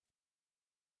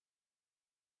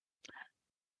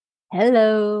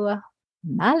Hello,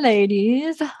 my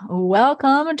ladies.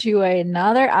 Welcome to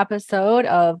another episode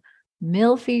of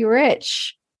Milfy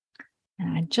Rich.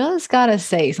 And I just got to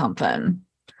say something.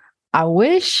 I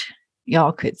wish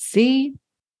y'all could see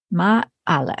my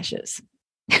eyelashes.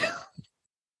 I've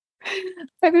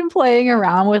been playing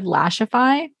around with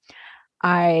Lashify.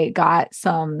 I got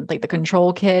some, like the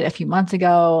control kit a few months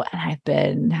ago, and I've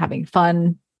been having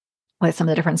fun with some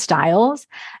of the different styles.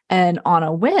 And on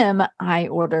a whim, I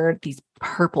ordered these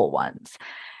purple ones.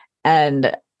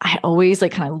 And I always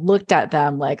like kind of looked at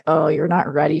them like, oh, you're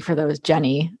not ready for those,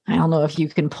 Jenny. I don't know if you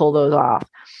can pull those off.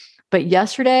 But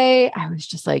yesterday I was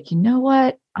just like, you know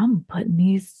what? I'm putting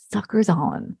these suckers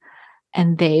on.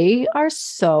 And they are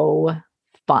so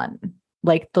fun.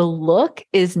 Like the look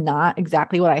is not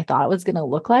exactly what I thought it was going to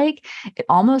look like. It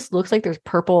almost looks like there's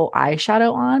purple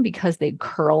eyeshadow on because they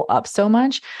curl up so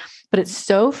much, but it's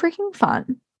so freaking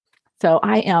fun. So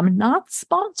I am not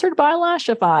sponsored by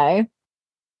Lashify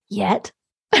yet.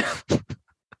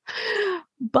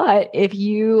 But if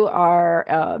you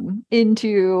are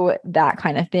into that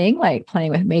kind of thing, like playing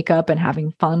with makeup and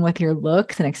having fun with your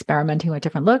looks and experimenting with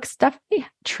different looks, definitely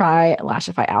try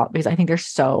Lashify out because I think they're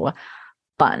so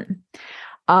fun.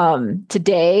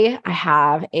 Today, I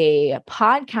have a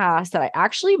podcast that I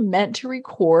actually meant to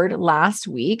record last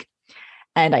week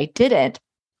and I didn't,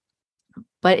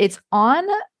 but it's on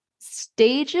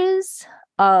stages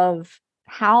of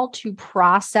how to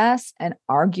process an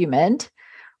argument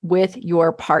with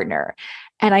your partner.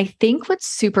 And I think what's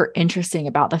super interesting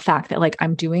about the fact that like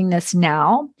I'm doing this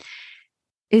now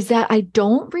is that I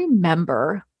don't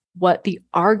remember what the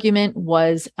argument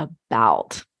was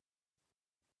about.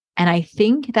 And I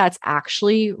think that's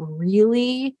actually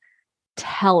really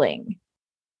telling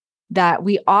that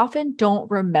we often don't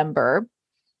remember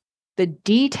the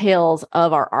details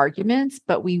of our arguments,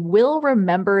 but we will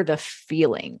remember the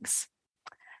feelings.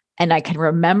 And I can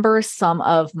remember some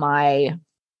of my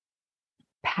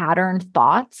patterned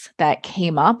thoughts that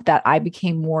came up that I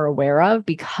became more aware of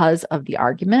because of the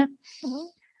argument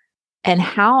and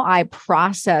how I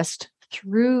processed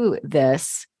through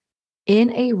this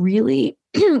in a really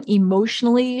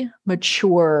emotionally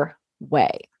mature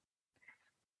way.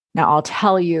 Now, I'll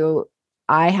tell you,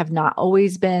 I have not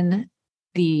always been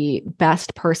the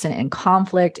best person in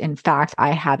conflict. In fact,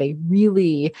 I have a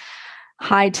really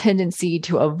high tendency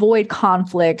to avoid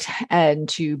conflict and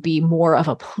to be more of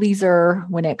a pleaser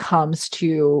when it comes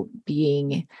to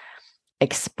being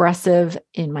expressive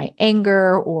in my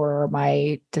anger or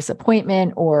my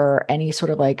disappointment or any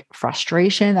sort of like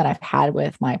frustration that I've had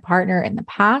with my partner in the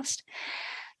past.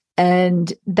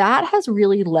 And that has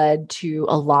really led to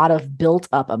a lot of built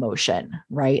up emotion,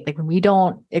 right? Like when we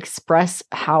don't express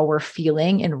how we're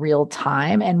feeling in real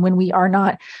time and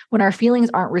when our feelings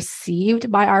aren't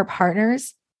received by our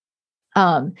partners,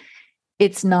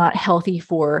 it's not healthy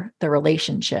for the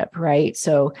relationship, right?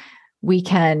 So we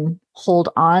can hold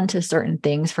on to certain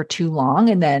things for too long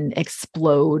and then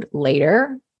explode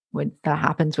later. When that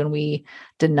happens when we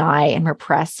deny and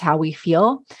repress how we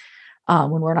feel,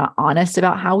 when we're not honest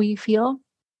about how we feel,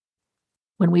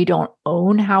 when we don't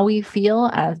own how we feel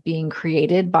as being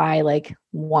created by like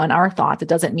our thoughts. It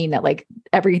doesn't mean that like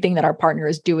everything that our partner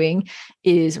is doing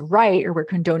is right or we're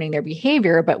condoning their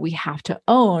behavior, but we have to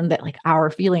own that like our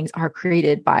feelings are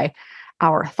created by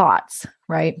our thoughts,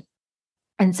 right?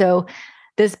 And so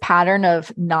this pattern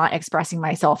of not expressing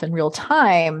myself in real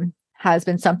time has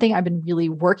been something I've been really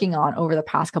working on over the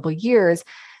past couple of years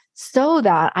so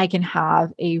that I can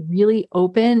have a really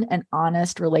open and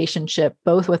honest relationship,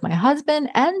 both with my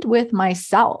husband and with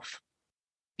myself.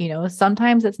 You know,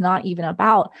 sometimes it's not even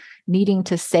about needing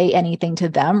to say anything to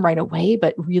them right away,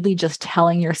 but really just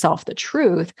telling yourself the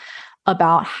truth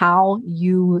about how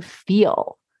you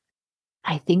feel.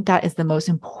 I think that is the most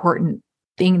important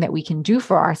thing that we can do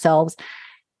for ourselves.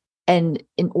 And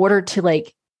in order to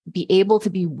like be able to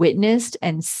be witnessed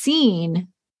and seen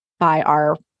by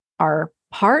our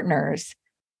partners,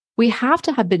 we have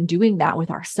to have been doing that with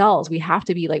ourselves. We have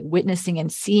to be like witnessing and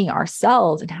seeing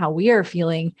ourselves and how we are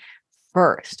feeling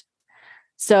first.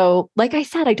 So, like I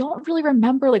said, I don't really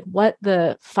remember like what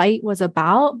the fight was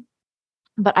about,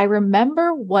 but I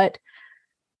remember what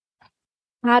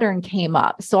pattern came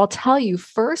up. So I'll tell you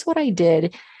first what I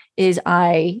did is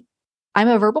I'm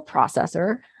a verbal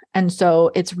processor. And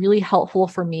so it's really helpful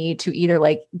for me to either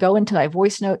like go into my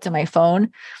voice notes in my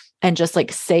phone and just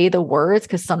like say the words.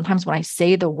 Cause sometimes when I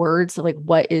say the words, like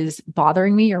what is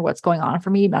bothering me or what's going on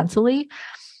for me mentally,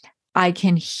 I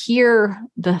can hear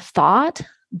the thought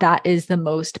that is the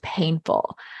most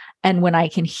painful. And when I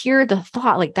can hear the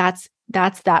thought, like that's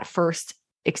that first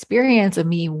experience of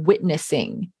me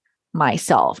witnessing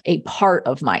myself, a part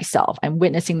of myself. I'm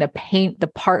witnessing the pain, the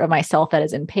part of myself that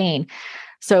is in pain.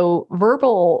 So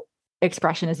verbal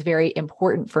expression is very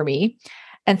important for me.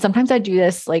 And sometimes I do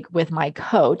this like with my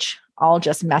coach. I'll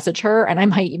just message her and I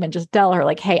might even just tell her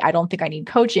like, hey, I don't think I need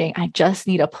coaching. I just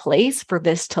need a place for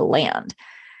this to land.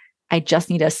 I just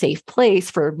need a safe place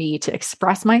for me to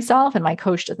express myself. And my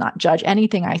coach does not judge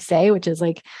anything I say, which is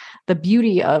like the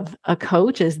beauty of a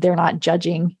coach is they're not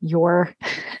judging your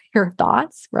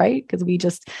thoughts, right? Because we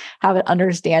just have an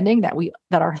understanding that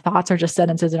our thoughts are just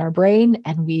sentences in our brain,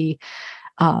 and we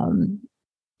aren't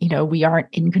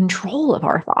in control of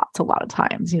our thoughts a lot of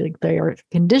times. Like they are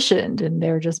conditioned and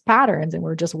they're just patterns, and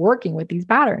we're just working with these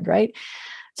patterns, right?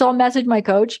 So I'll message my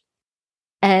coach.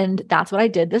 And that's what I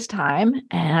did this time.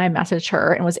 And I messaged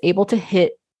her and was able to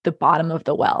hit the bottom of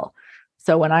the well.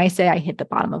 So when I say I hit the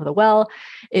bottom of the well,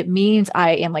 it means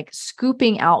I am like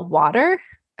scooping out water,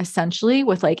 essentially,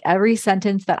 with like every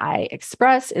sentence that I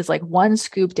express is like one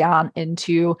scoop down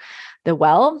into the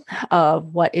well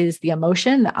of what is the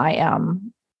emotion that I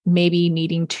am maybe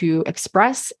needing to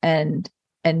express and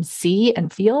see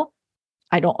and feel.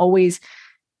 I don't always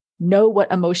know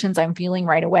what emotions I'm feeling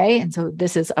right away. And so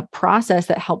this is a process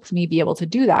that helps me be able to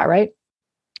do that, right?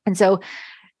 And so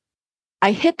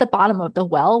I hit the bottom of the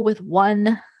well with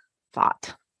one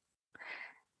thought.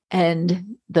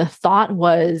 And the thought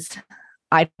was,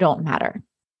 I don't matter.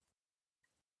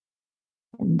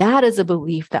 And that is a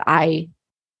belief that I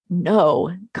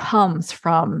know comes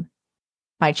from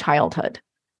my childhood,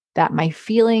 that my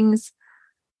feelings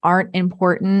aren't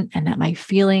important and that my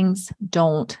feelings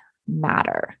don't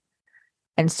matter.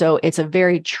 And so it's a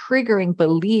very triggering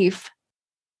belief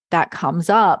that comes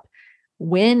up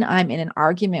when I'm in an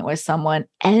argument with someone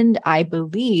and I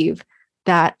believe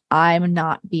that I'm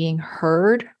not being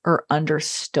heard or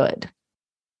understood.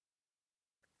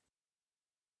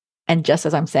 And just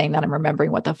as I'm saying that, I'm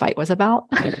remembering what the fight was about.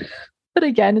 But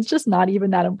again, it's just not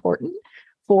even that important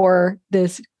for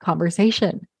this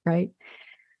conversation, right?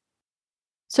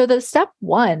 So the step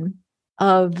one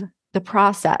of the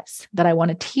process that I want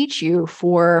to teach you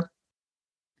for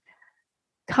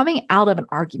coming out of an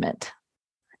argument,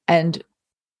 and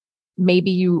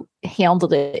maybe you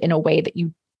handled it in a way that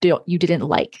you didn't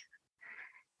like.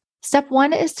 Step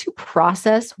one is to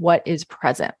process what is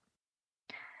present.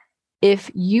 If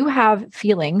you have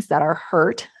feelings that are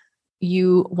hurt,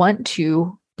 you want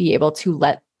to be able to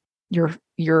let your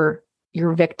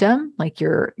victim, like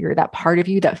your that part of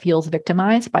you that feels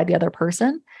victimized by the other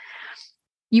person,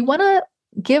 you want to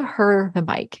give her the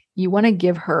mic. You want to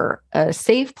give her a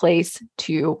safe place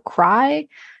to cry,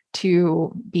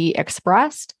 to be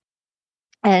expressed,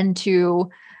 and to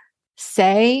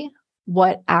say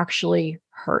what actually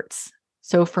hurts.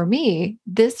 So for me,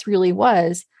 this really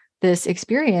was this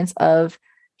experience of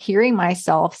hearing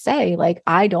myself say, like,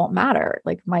 I don't matter,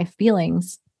 like my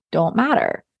feelings don't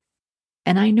matter.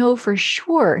 And I know for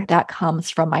sure that comes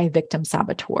from my victim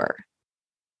saboteur.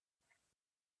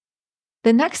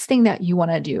 The next thing that you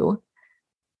want to do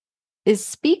is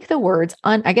speak the words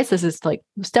I guess this is like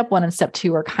step one and step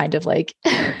two are kind of like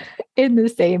in the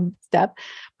same step.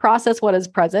 Process what is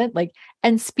present, like,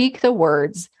 and speak the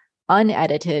words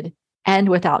unedited and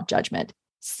without judgment.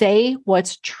 Say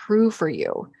what's true for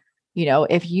you. You know,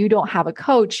 if you don't have a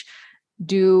coach,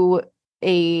 do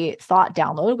a thought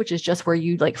download, which is just where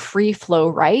you like free flow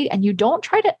write, and you don't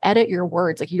try to edit your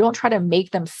words. Like you don't try to make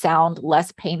them sound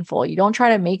less painful. You don't try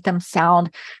to make them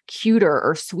sound cuter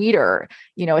or sweeter,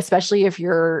 you know, especially if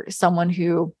you're someone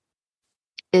who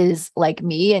is like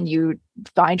me and you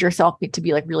find yourself to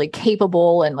be like really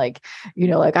capable and like, you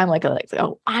know, like I'm like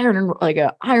a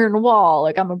iron wall,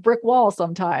 like I'm a brick wall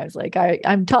sometimes, like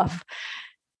I'm tough.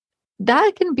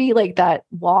 That can be like that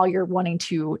wall you're wanting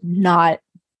to not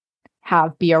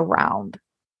be around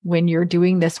when you're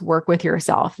doing this work with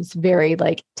yourself. It's very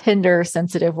like tender,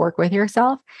 sensitive work with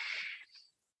yourself.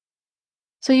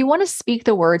 So you want to speak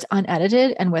the words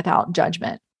unedited and without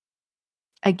judgment.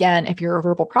 Again, if you're a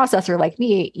verbal processor like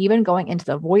me, even going into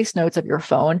the voice notes of your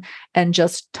phone and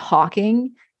just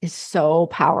talking is so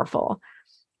powerful.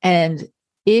 And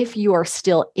if you are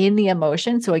still in the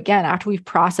emotion, so again, after we've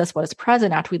processed what is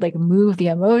present, after we like move the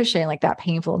emotion, like that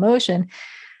painful emotion,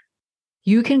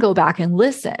 you can go back and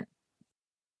listen.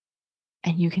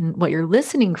 And what you're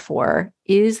listening for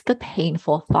is the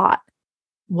painful thought.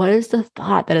 What is the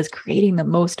thought that is creating the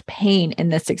most pain in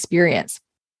this experience?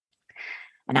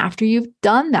 And after you've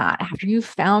done that, after you've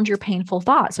found your painful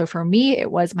thought, so for me,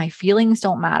 it was my feelings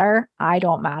don't matter, I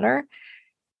don't matter.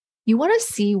 You want to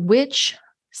see which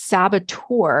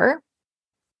saboteur,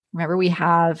 remember we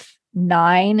have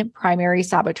 9 primary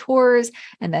saboteurs,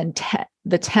 and then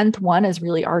the 10th one is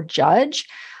really our judge.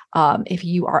 If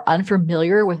you are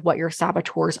unfamiliar with what your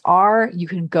saboteurs are, you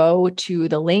can go to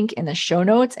the link in the show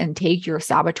notes and take your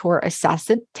saboteur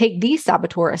assessment, take the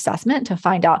saboteur assessment to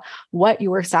find out what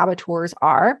your saboteurs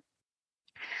are.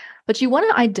 But you want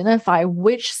to identify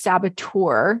which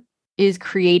saboteur is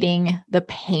creating the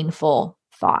painful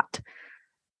thought.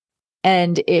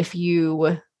 And if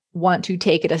you want to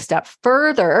take it a step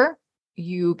further,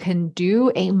 you can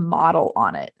do a model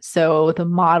on it. So the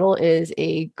model is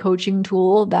a coaching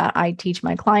tool that I teach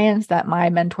my clients that my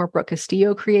mentor, Brooke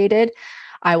Castillo, created.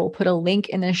 I will put a link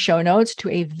in the show notes to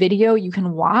a video you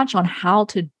can watch on how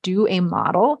to do a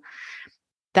model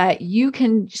that you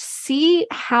can see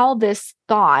how this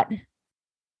thought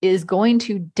is going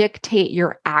to dictate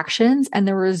your actions and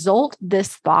the result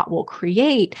this thought will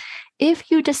create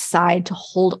if you decide to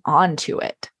hold on to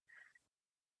it.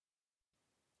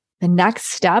 The next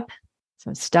step,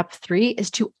 so step 3, is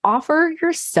to offer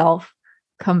yourself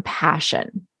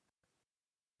compassion.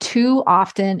 Too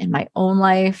often in my own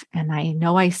life, and I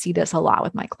know I see this a lot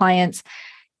with my clients,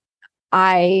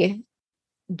 I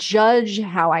judge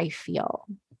how I feel.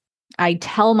 I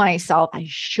tell myself I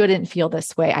shouldn't feel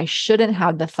this way. I shouldn't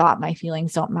have the thought my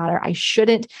feelings don't matter. I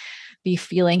shouldn't be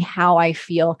feeling how I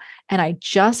feel. And I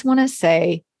just want to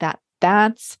say that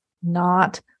that's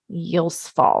not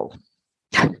useful.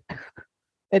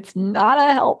 It's not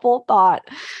a helpful thought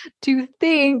to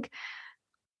think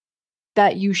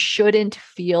that you shouldn't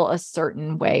feel a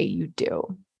certain way you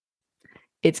do.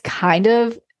 It's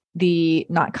it's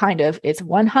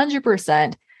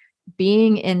 100%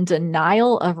 being in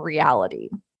denial of reality.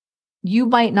 You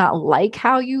might not like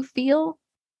how you feel.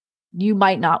 You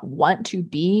might not want to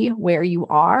be where you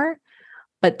are,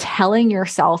 but telling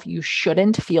yourself you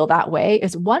shouldn't feel that way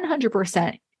is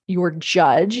 100% your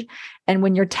judge. And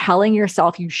when you're telling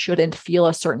yourself you shouldn't feel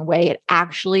a certain way, it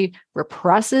actually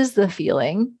represses the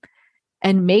feeling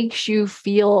and makes you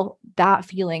feel that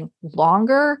feeling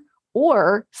longer,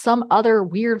 or some other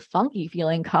weird, funky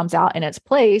feeling comes out in its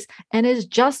place and is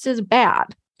just as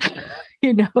bad.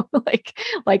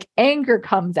 like anger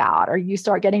comes out, or you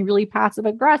start getting really passive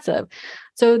aggressive.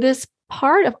 So this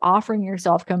part of offering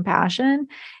yourself compassion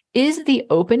is the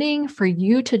opening for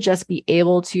you to just be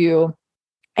able to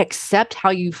accept how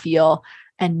you feel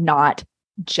and not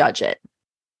judge it.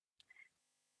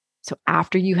 So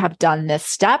after you have done this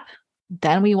step,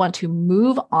 then we want to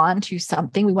move on to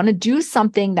something. We want to do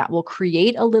something that will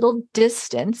create a little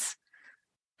distance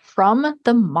from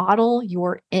the model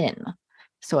you're in.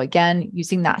 So again,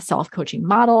 using that self-coaching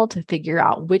model to figure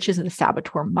out which is the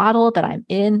saboteur model that I'm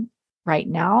in right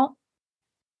now.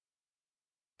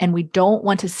 And we don't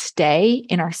want to stay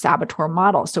in our saboteur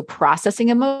model. So processing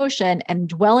emotion and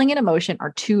dwelling in emotion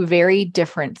are two very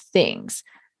different things.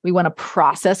 We want to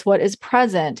process what is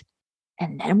present,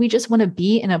 and then we just want to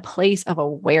be in a place of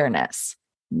awareness,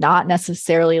 not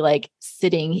necessarily like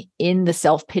sitting in the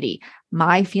self-pity.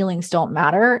 My feelings don't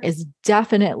matter is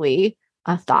definitely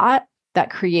a thought that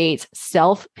creates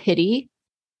self-pity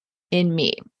in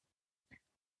me.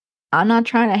 I'm not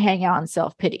trying to hang out in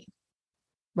self-pity,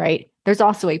 right? There's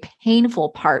also a painful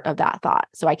part of that thought.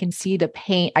 So I can see the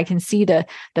pain. I can see the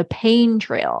pain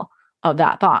trail of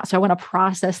that thought. So I want to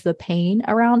process the pain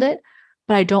around it,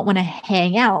 but I don't want to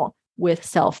hang out with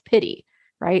self-pity,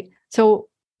 right? So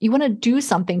you want to do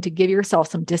something to give yourself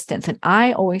some distance. And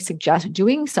I always suggest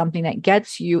doing something that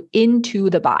gets you into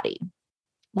the body.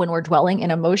 When we're dwelling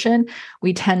in emotion,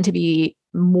 we tend to be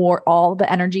all the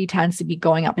energy tends to be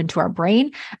going up into our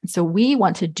brain. And so we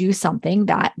want to do something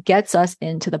that gets us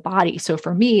into the body. So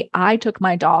for me, I took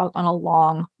my dog on a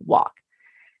long walk,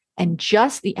 and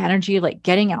just the energy, like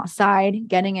getting outside,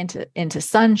 getting into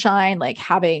sunshine, like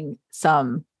having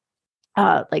some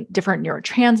like different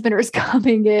neurotransmitters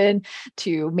coming in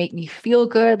to make me feel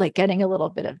good, like getting a little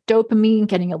bit of dopamine,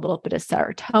 getting a little bit of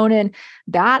serotonin,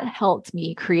 that helped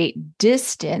me create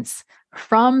distance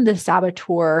from the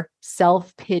saboteur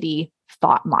self-pity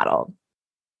thought model.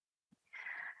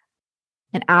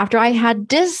 And after I had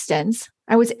distance,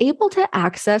 I was able to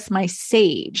access my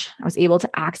sage. I was able to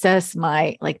access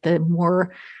my, like the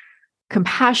more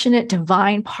compassionate,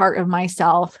 divine part of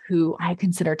myself, who I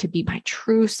consider to be my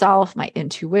true self, my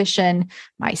intuition,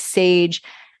 my sage.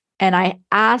 And I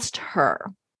asked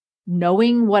her,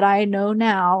 knowing what I know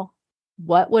now,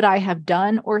 what would I have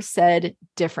done or said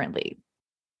differently?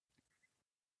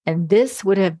 And this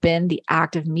would have been the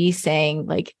act of me saying,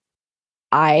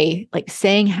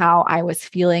 saying how I was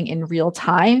feeling in real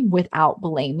time without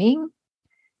blaming.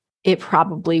 It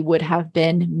probably would have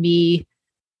been me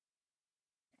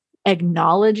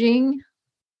acknowledging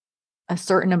a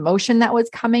certain emotion that was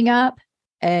coming up,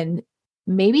 and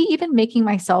maybe even making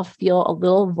myself feel a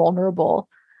little vulnerable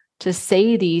to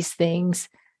say these things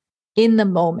in the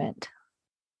moment,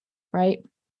 right?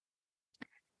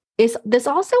 This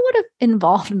also would have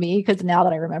involved me, because now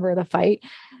that I remember the fight,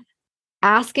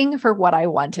 asking for what I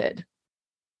wanted.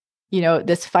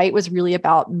 This fight was really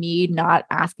about me not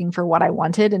asking for what I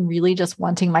wanted and really just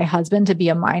wanting my husband to be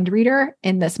a mind reader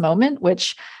in this moment,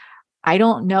 which I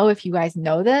don't know if you guys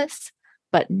know this,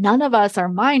 but none of us are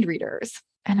mind readers,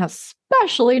 and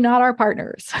especially not our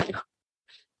partners.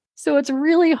 So it's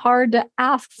really hard to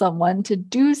ask someone to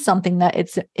do something that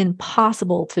it's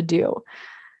impossible to do.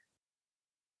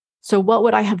 So what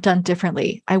would I have done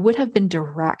differently? I would have been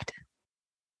direct.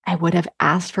 I would have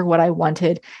asked for what I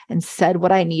wanted and said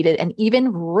what I needed, and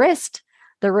even risked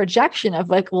the rejection of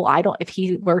like, well, if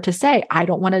he were to say, I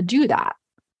don't want to do that.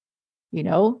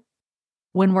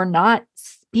 When we're not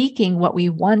speaking what we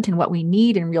want and what we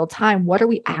need in real time, what are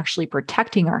we actually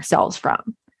protecting ourselves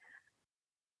from?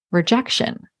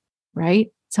 Rejection,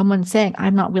 right? Someone saying,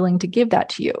 I'm not willing to give that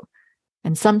to you.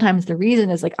 And sometimes the reason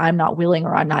is like, I'm not willing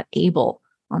or I'm not able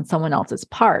on someone else's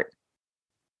part.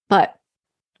 But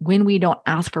when we don't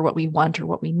ask for what we want or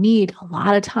what we need, a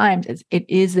lot of times it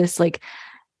is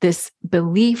this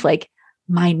belief, like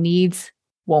my needs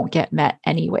won't get met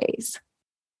anyways.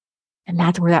 And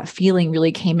that's where that feeling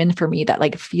really came in for me, that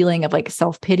like feeling of like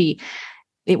self-pity.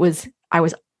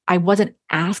 I wasn't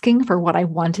asking for what I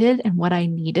wanted and what I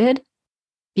needed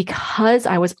because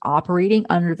I was operating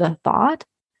under the thought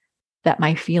that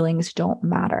my feelings don't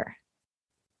matter.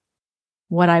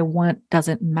 What I want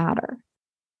doesn't matter.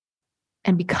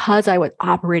 And because I was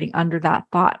operating under that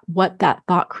thought, what that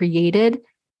thought created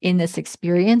in this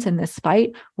experience, in this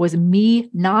fight, was me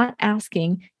not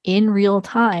asking in real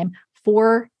time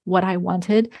for what I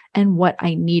wanted and what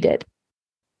I needed.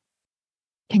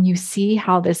 Can you see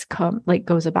how this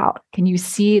goes about? Can you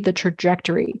see the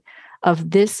trajectory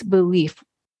of this belief?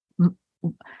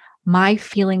 My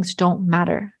feelings don't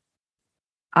matter.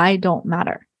 I don't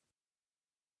matter.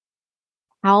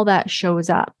 How that shows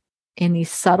up in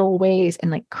these subtle ways and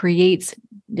like creates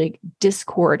like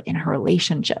discord in her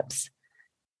relationships.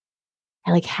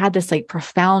 I like had this like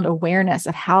profound awareness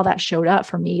of how that showed up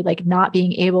for me, like not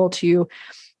being able to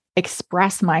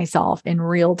express myself in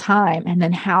real time, and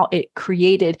then how it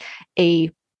created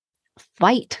a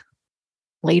fight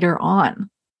later on,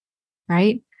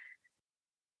 right?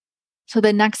 So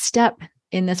the next step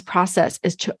in this process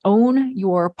is to own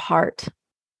your part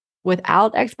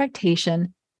without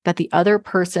expectation that the other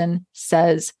person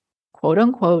says, quote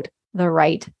unquote, the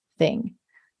right thing.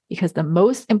 Because the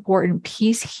most important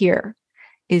piece here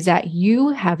is that you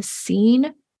have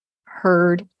seen,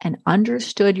 heard, and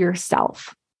understood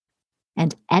yourself.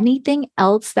 And anything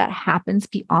else that happens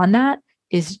beyond that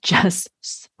is just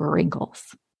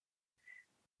sprinkles.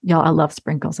 Y'all, I love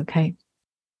sprinkles, okay?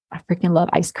 I freaking love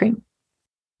ice cream.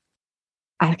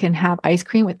 I can have ice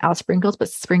cream without sprinkles, but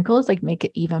sprinkles like make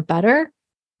it even better.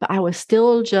 But I would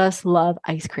still just love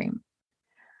ice cream.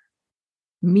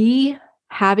 Me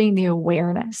having the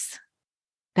awareness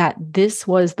that this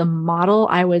was the model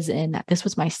I was in, that this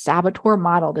was my saboteur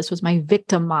model, this was my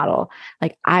victim model.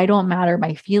 Like, I don't matter,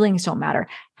 my feelings don't matter.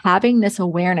 Having this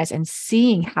awareness and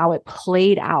seeing how it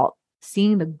played out,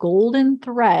 seeing the golden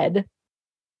thread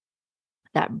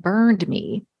that burned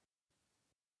me,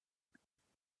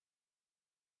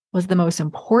 was the most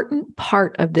important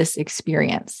part of this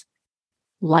experience.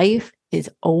 Life is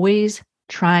always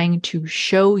trying to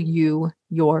show you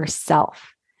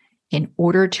yourself in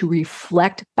order to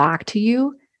reflect back to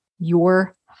you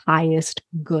your highest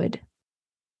good.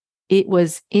 It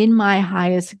was in my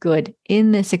highest good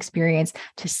in this experience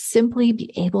to simply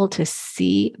be able to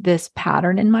see this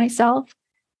pattern in myself,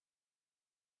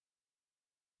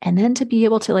 and then to be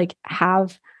able to like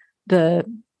have the,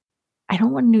 I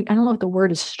don't know if the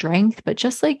word is strength, but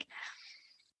just like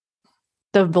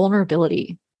the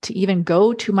vulnerability to even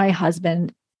go to my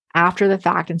husband after the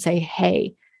fact and say,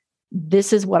 hey,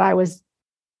 this is what I was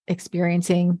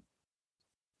experiencing.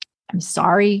 I'm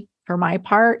sorry for my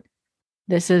part.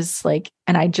 This is like,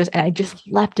 and I just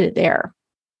left it there.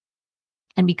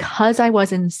 And because I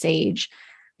was in sage,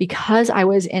 because I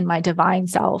was in my divine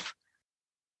self,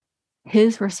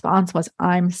 his response was,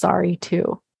 I'm sorry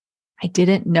too. I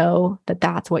didn't know that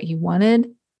that's what you wanted.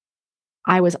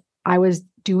 I was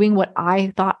doing what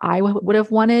I thought I would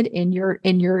have wanted in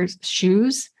your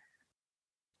shoes.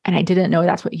 And I didn't know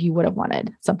that's what you would have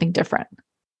wanted, something different.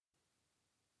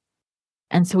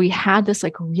 And so we had this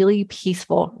like really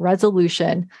peaceful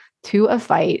resolution to a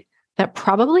fight that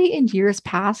probably in years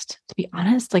past, to be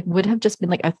honest, like would have just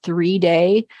been like a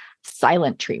 3-day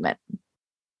silent treatment.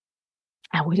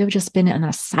 I would have just been in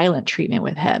a silent treatment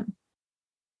with him.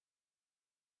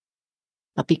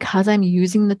 But because I'm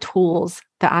using the tools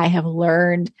that I have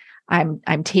learned, I'm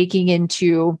taking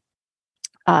into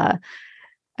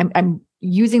I'm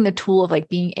using the tool of like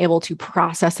being able to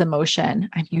process emotion.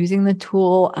 I'm using the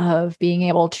tool of being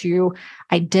able to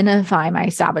identify my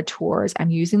saboteurs. I'm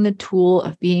using the tool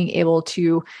of being able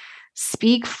to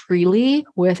speak freely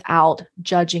without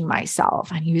judging myself.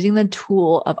 I'm using the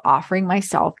tool of offering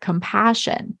myself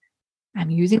compassion. I'm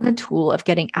using the tool of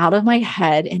getting out of my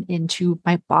head and into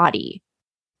my body.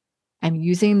 I'm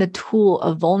using the tool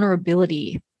of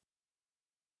vulnerability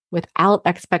without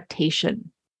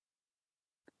expectation.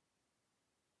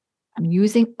 I'm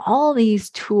using all these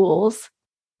tools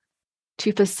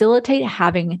to facilitate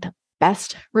having the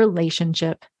best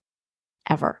relationship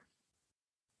ever.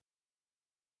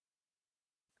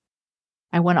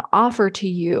 I want to offer to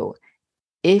you,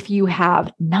 if you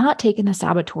have not taken the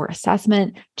saboteur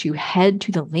assessment, to head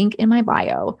to the link in my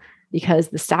bio, because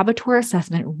the saboteur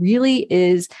assessment really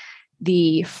is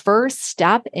the first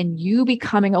step in you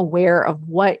becoming aware of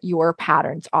what your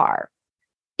patterns are.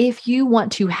 If you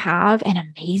want to have an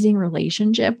amazing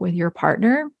relationship with your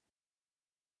partner,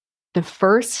 the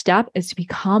first step is to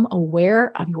become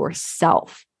aware of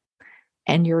yourself.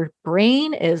 And your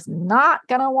brain is not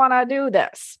going to want to do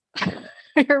this.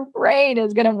 Your brain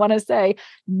is going to want to say,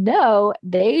 no,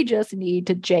 they just need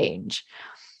to change.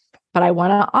 But I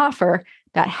want to offer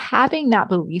that having that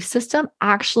belief system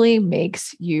actually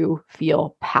makes you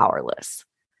feel powerless.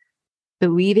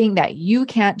 Believing that you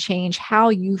can't change how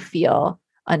you feel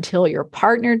until your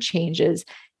partner changes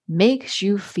makes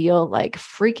you feel like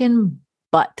freaking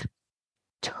butt,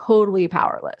 totally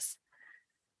powerless.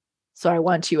 So I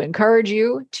want to encourage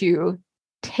you to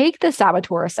take the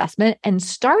saboteur assessment and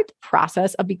start the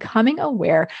process of becoming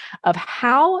aware of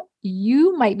how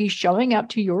you might be showing up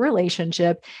to your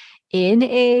relationship in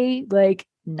a like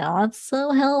not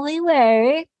so healthy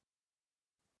way,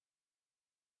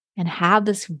 and have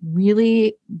this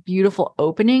really beautiful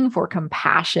opening for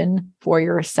compassion for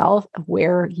yourself of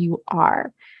where you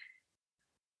are.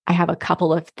 I have a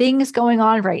couple of things going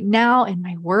on right now in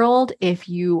my world. If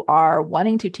you are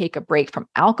wanting to take a break from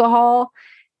alcohol,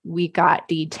 we got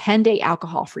the 10-day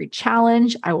alcohol-free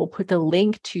challenge. I will put the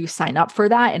link to sign up for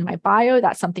that in my bio.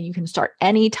 That's something you can start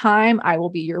anytime. I will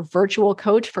be your virtual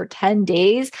coach for 10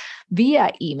 days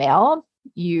via email.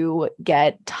 You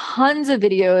get tons of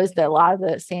videos, that a lot of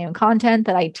the same content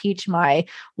that I teach my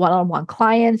one-on-one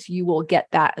clients. You will get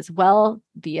that as well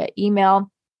via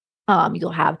email.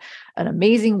 You'll have an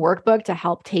amazing workbook to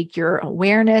help take your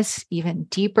awareness even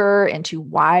deeper into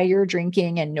why you're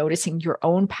drinking and noticing your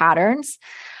own patterns.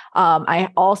 I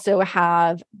also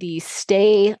have the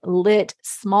Stay Lit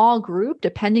small group,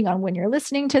 depending on when you're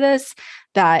listening to this,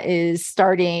 that is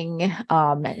starting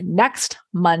next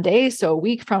Monday. So a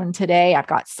week from today, I've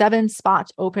got 7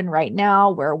 spots open right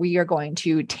now where we are going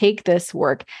to take this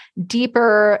work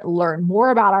deeper, learn more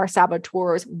about our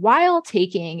saboteurs while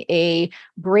taking a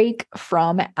break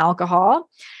from alcohol.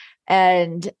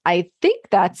 And I think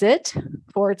that's it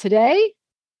for today.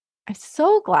 I'm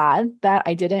so glad that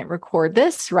I didn't record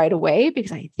this right away,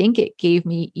 because I think it gave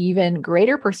me even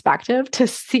greater perspective to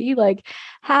see like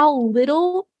how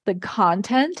little the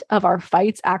content of our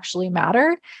fights actually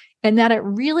matter, and that it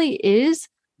really is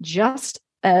just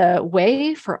a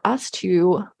way for us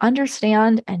to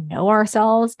understand and know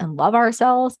ourselves and love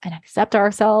ourselves and accept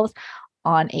ourselves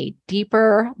on a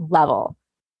deeper level.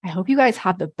 I hope you guys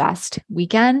have the best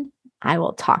weekend. I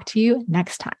will talk to you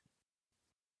next time.